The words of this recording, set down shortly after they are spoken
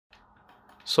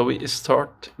So we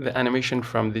start the animation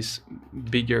from these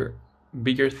bigger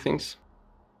things.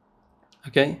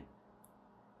 Okay,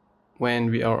 when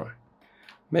we are,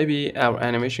 maybe our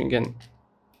animation can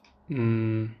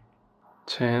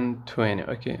 10 20.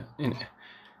 Okay, in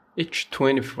each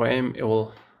 20 frame it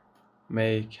will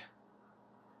make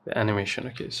the animation.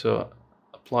 Okay, so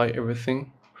apply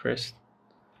everything first,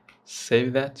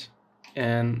 save that,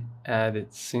 and add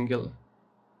it single.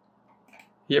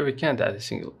 Here we can't add a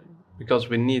single because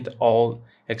we need all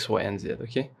X, Y, and Z.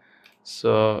 Okay,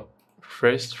 so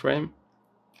first frame,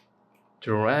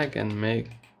 drag and make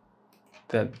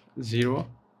that 0,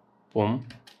 boom,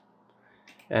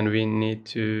 and we need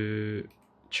to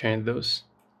change those.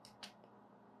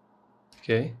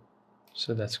 Okay,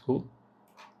 so that's cool.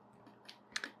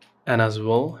 And as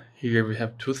well, here we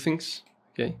have two things.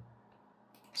 Okay,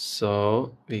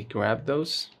 so we grab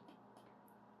those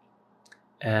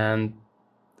and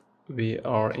we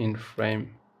are in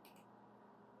frame.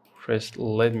 First,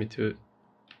 let me to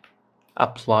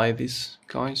apply this,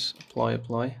 guys.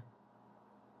 Apply,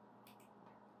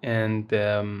 and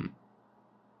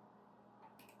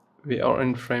we are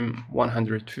in frame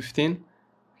 115.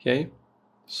 Okay,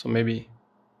 so maybe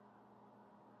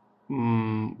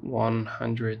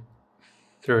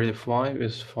 135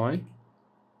 is fine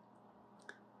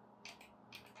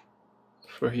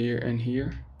for here and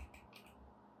here.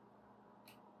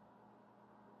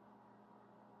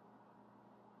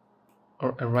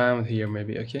 Or around here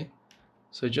maybe. Okay,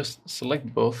 so just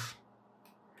select both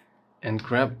and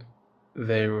grab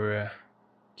their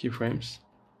keyframes.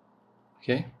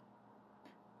 Okay,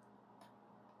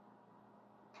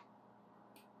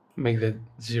 make that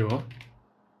 0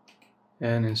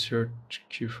 and insert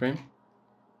keyframe.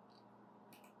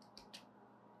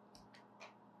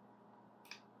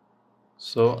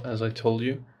 So as I told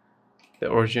you, the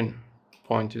origin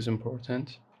point is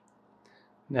important.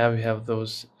 Now we have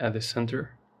those at the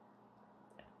center.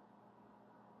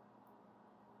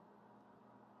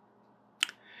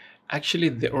 Actually,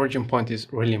 the origin point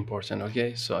is really important.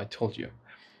 Okay, so I told you.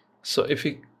 So if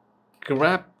we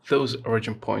grab those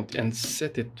origin point and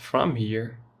set it from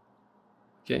here,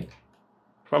 okay,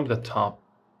 from the top,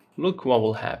 look what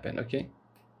will happen. Okay,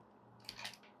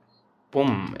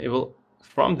 boom, it will,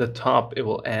 from the top it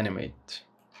will animate.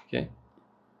 Okay,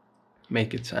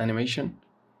 make its animation,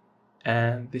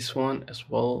 and this one as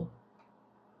well.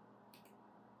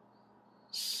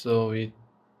 So we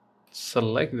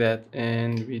select that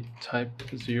and we type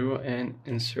 0 and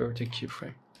insert a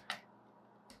keyframe.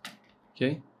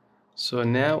 Okay, so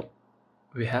now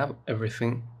we have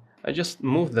everything. I just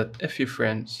move that a few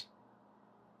frames,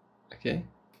 okay,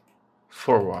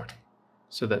 forward,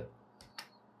 so that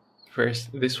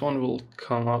first this one will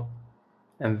come up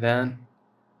and then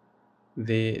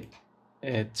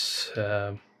its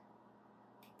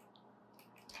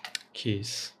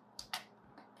keys.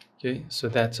 Okay, so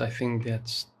I think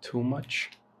that's too much,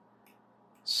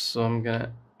 so I'm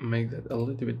gonna make that a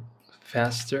little bit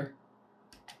faster.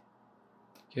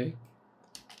 Okay,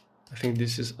 I think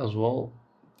this is as well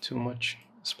too much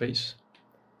space,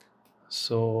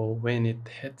 so when it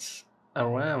hits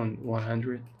around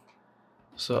 100,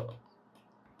 so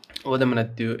what I'm gonna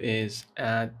do is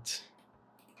add,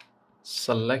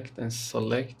 select and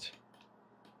select,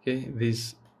 okay,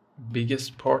 these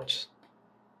biggest parts,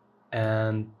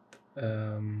 and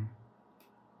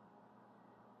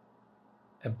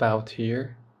about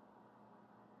here,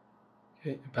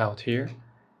 okay, about here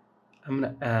I'm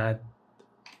gonna add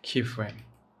keyframe.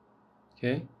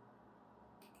 Okay,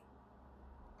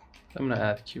 I'm gonna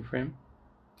add keyframe,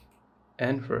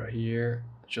 and for here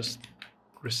just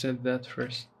reset that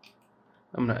first.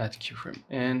 I'm gonna add keyframe,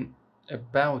 and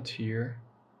about here,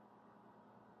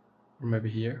 or maybe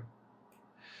here,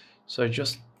 so I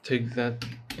just take that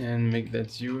and make that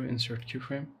 0, insert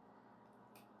keyframe,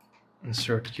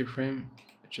 insert keyframe.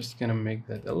 Just gonna make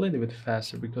that a little bit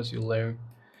faster because you learn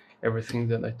everything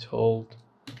that I told.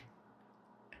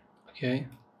 Okay,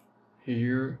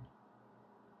 here,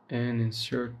 and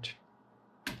insert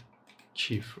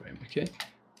keyframe. Okay,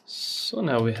 so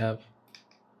now we have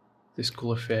this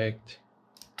cool effect,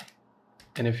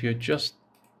 and if you just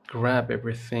grab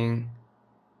everything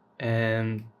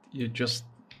and you just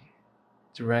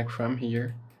drag from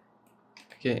here,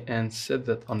 okay, and set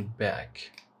that on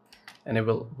back, and it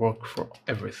will work for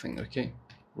everything. Okay,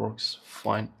 works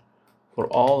fine for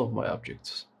all of my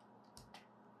objects.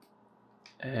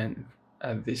 And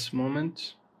at this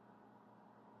moment,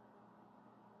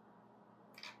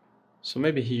 so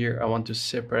maybe here I want to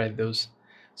separate those,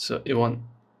 so it will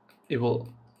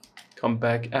come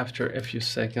back after a few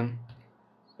seconds,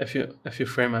 a few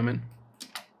frame, I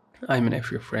mean a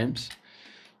few frames.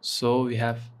 So we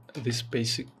have this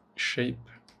basic shape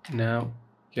now.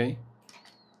 Okay,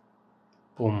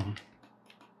 boom.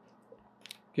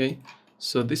 Okay,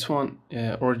 so this one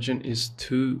origin is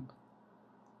too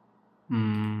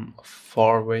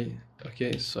far away.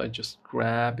 Okay, so I just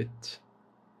grab it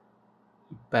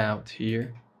about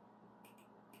here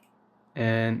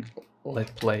and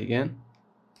let play again.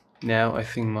 Now I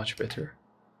think much better.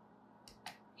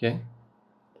 Okay,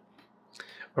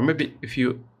 or maybe if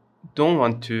you don't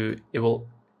want to, it will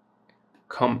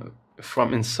come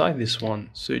from inside this one,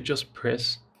 so you just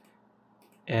press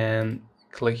and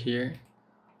click here,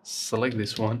 select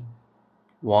this one,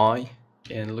 Y,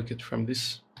 and look at from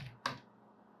this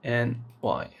and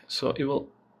Y, so it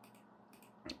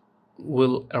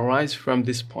will arise from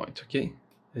this point. Okay,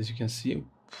 as you can see.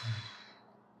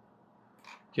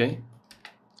 Okay,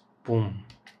 boom.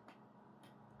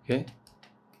 Okay,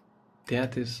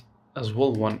 that is as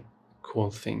well one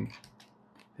cool thing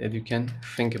that you can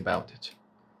think about it.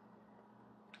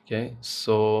 Okay,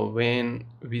 so when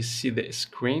we see the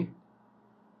screen,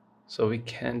 so we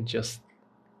can just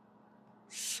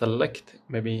select,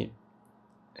 maybe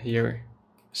here,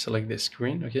 select the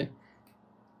screen. Okay,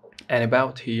 and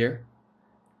about here,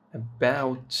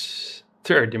 about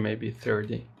 30, maybe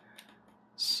 30.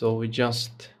 So we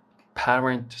just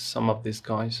parent some of these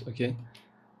guys. Okay,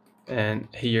 and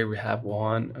here we have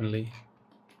one only,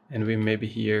 and we maybe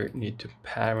here need to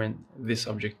parent this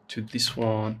object to this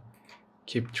one,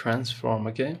 keep transform.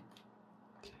 Okay,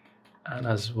 and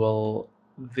as well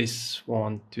this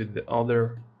one to the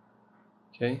other.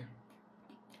 Okay,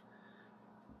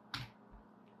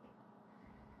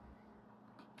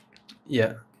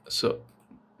 yeah, so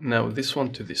now this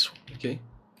one to this one. Okay,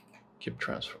 keep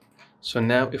transform. So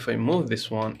now if I move this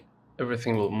one,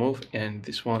 everything will move, and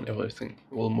this one, everything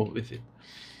will move with it.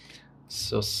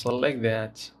 So select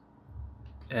that,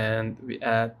 and we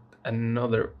add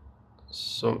another.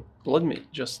 So let me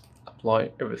just apply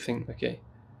everything. Okay,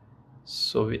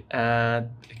 so we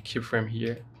add a keyframe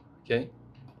here. Okay,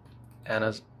 and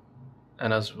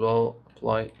as well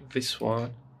apply this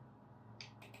one,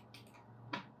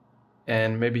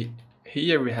 and maybe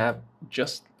here we have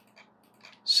just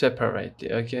separate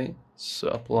it. Okay, so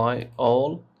apply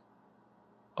all.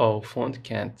 Oh, font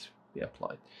can't be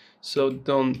applied, so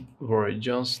don't worry,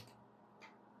 just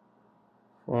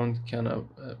font can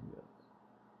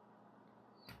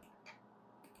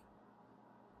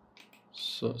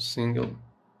so single.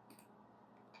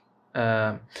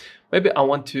 Maybe I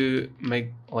want to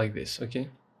make like this. Okay,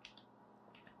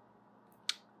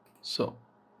 so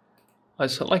I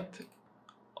select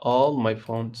all my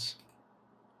fonts.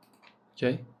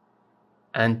 Okay,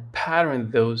 and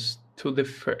parent those to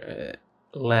the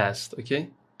last. Okay,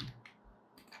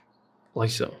 like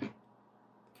so,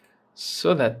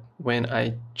 so that when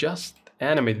I just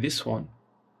animate this one,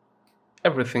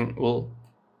 everything will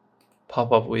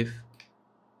pop up with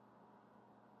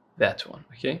that one.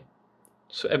 Okay,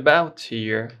 so about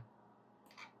here,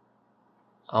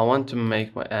 I want to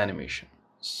make my animation,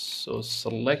 so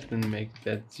select and make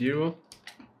that 0.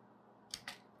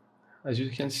 As you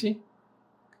can see,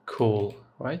 cool,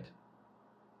 right?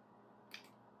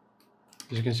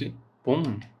 As you can see,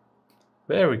 boom,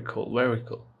 very cool, very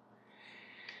cool.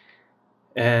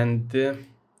 And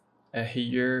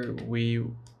here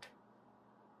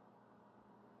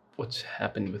what's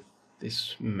happened with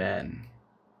this man?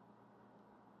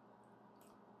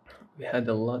 We had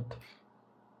a lot of,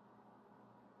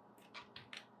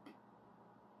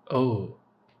 oh,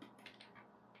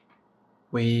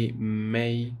 we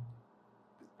made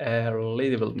a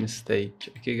little mistake.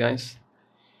 Okay, guys,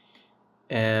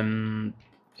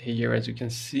 here, as you can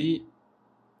see,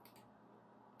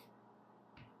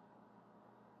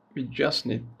 we just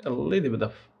need a little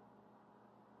bit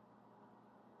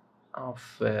of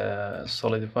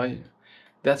solidify.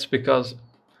 That's because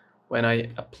when I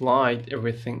applied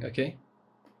everything. Okay,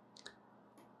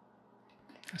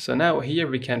 so now here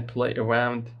we can play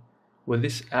around with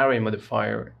this array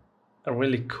modifier, a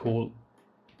really cool,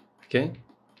 okay,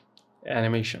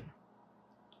 animation.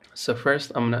 So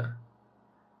first I'm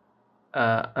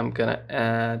gonna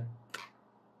add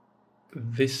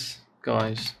this,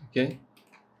 guys. Okay,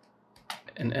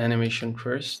 an animation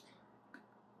first,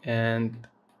 and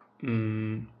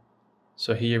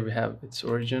so here we have its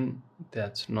origin.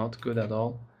 That's not good at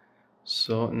all.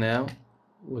 So now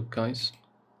look, guys,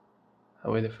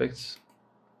 how it affects.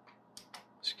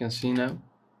 As you can see now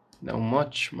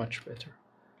much better.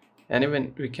 And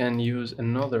even we can use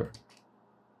another,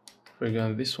 for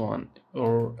example this one,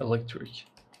 or electric.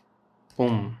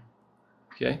 Boom.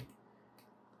 Okay,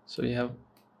 so you have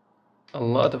a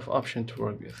lot of option to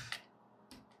work with.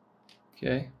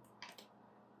 Okay,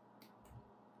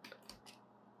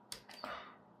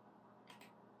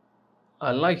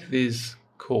 I like this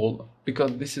cool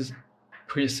because this is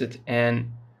preset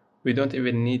and we don't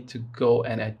even need to go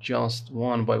and adjust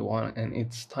one by one, and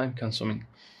it's time consuming.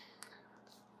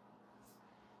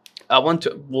 I want to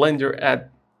Blender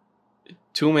add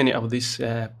too many of these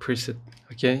preset,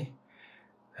 okay?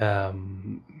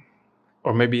 Um,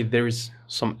 or maybe there is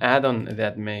some add-on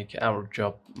that make our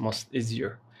job most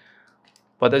easier.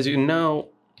 But as you know,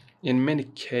 in many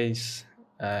cases,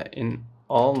 in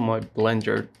all my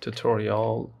Blender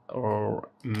tutorial or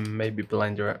maybe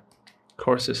Blender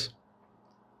courses,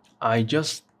 I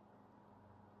just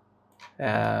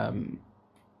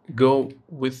go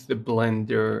with the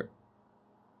Blender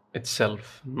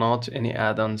itself, not any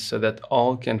add-ons, so that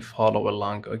all can follow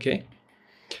along, okay?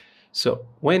 So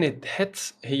when it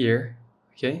hits here,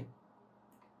 okay,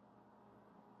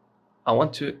 I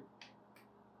want to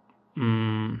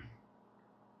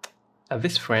at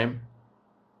this frame,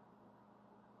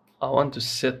 I want to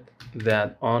set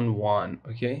that on 1,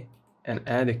 okay, and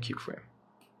add a keyframe.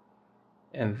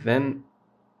 And then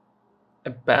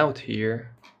about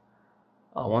here,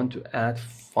 I want to add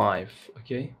 5,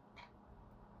 okay,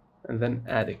 and then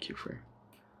add a keyframe.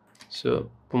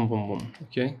 So boom, boom, boom,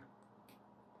 okay.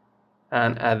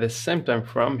 And at the same time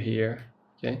from here,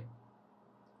 okay,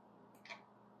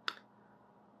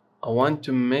 I want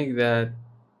to make that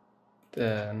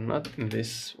not in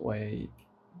this way,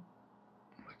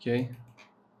 okay,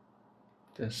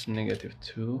 that's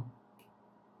 -2,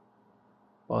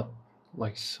 but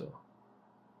like so,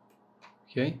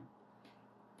 okay.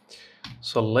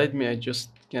 So let me, I just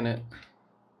gonna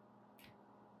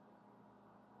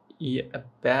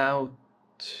about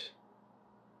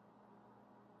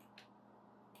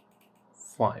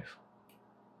 5.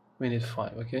 We need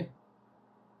 5, okay.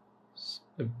 So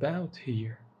about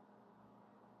here,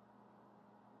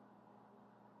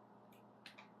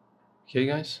 okay,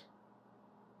 guys.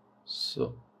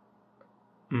 So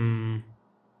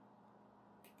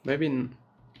maybe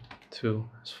 2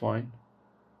 is fine.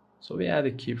 So we add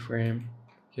a keyframe,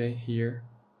 okay, here,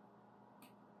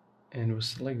 and we'll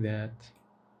select that.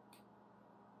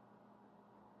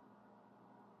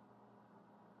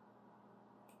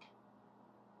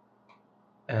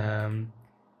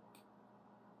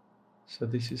 So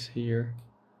this is here,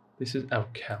 this is our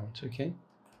count, okay.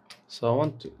 So I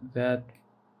want that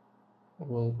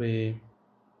will be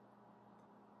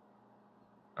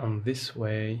on this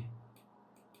way,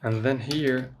 and then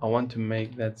here I want to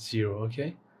make that 0,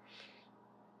 okay.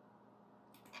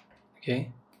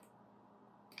 Okay,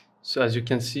 so as you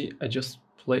can see, I just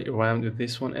play around with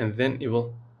this one, and then it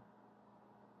will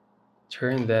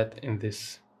turn that in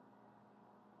this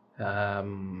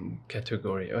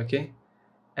category, okay.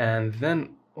 And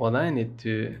then what I need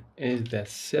to is that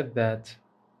set that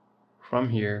from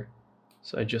here.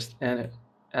 So I just add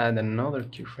another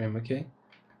keyframe, okay.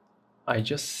 I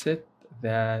just set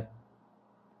that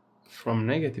from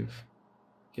negative,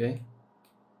 okay,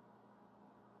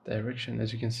 direction.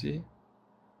 As you can see,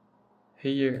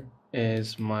 here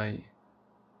is my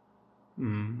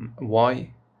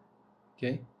y,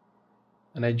 okay,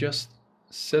 and I just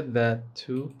set that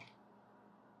to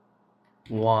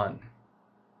 1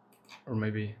 or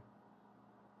maybe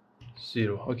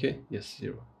 0, okay, yes,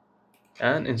 0,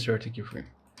 and insert a keyframe,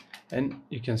 and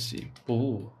you can see,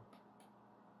 ooh,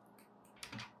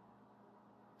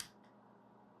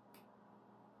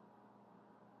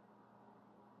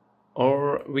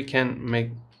 or we can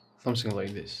make something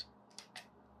like this,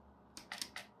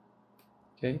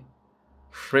 okay.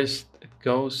 First it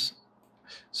goes,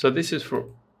 so this is for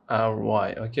our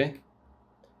y, okay,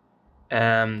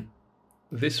 and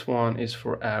this one is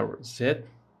for our z,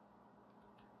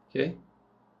 okay,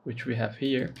 which we have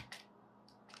here.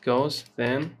 It goes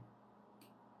then,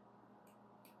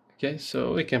 okay,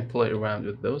 so we can play around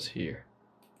with those here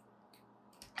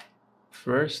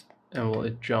first, and will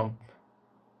it jump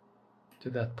to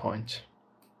that point,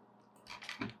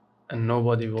 and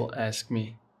nobody will ask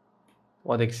me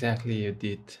what exactly you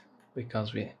did,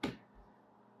 because we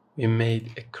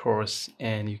made a course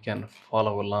and you can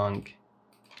follow along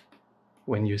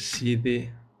when you see the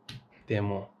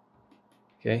demo,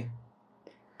 okay.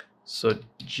 So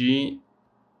G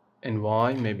and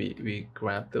Y, maybe we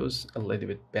grab those a little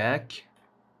bit back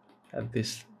at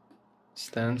this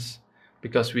stance,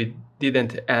 because we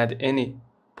didn't add any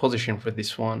position for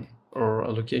this one or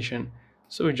a location,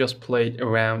 so we just played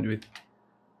around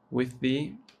with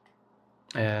the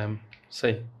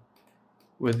say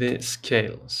with the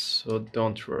scales. So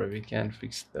don't worry, we can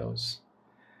fix those.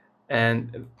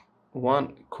 And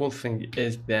one cool thing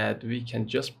is that we can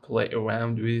just play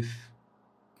around with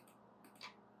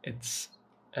its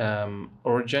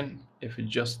origin. If you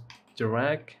just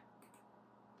drag,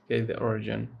 okay, the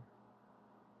origin,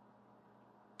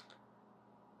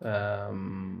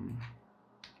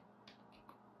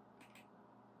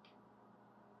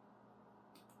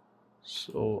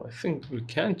 so I think we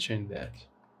can change that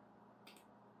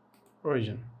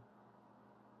origin.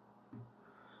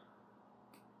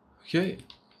 Okay,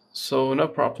 so no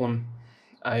problem.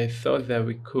 I thought that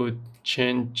we could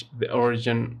change the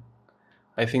origin.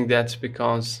 I think that's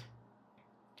because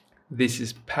this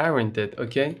is parented,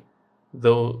 okay?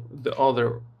 Though the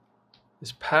other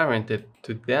is parented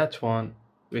to that one,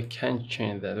 we can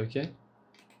change that, okay?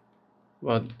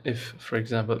 But if, for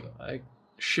example, I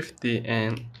Shift D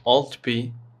and Alt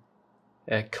P,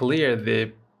 clear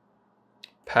the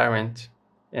parent,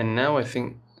 and now I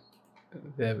think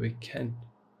that I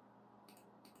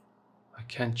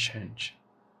can't change.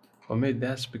 Or maybe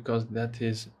that's because that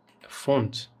is a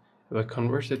font. If I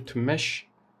convert it to mesh,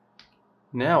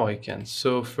 now I can.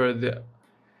 So for the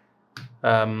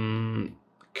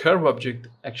curve object,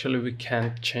 actually we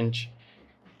can't change.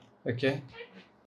 Okay,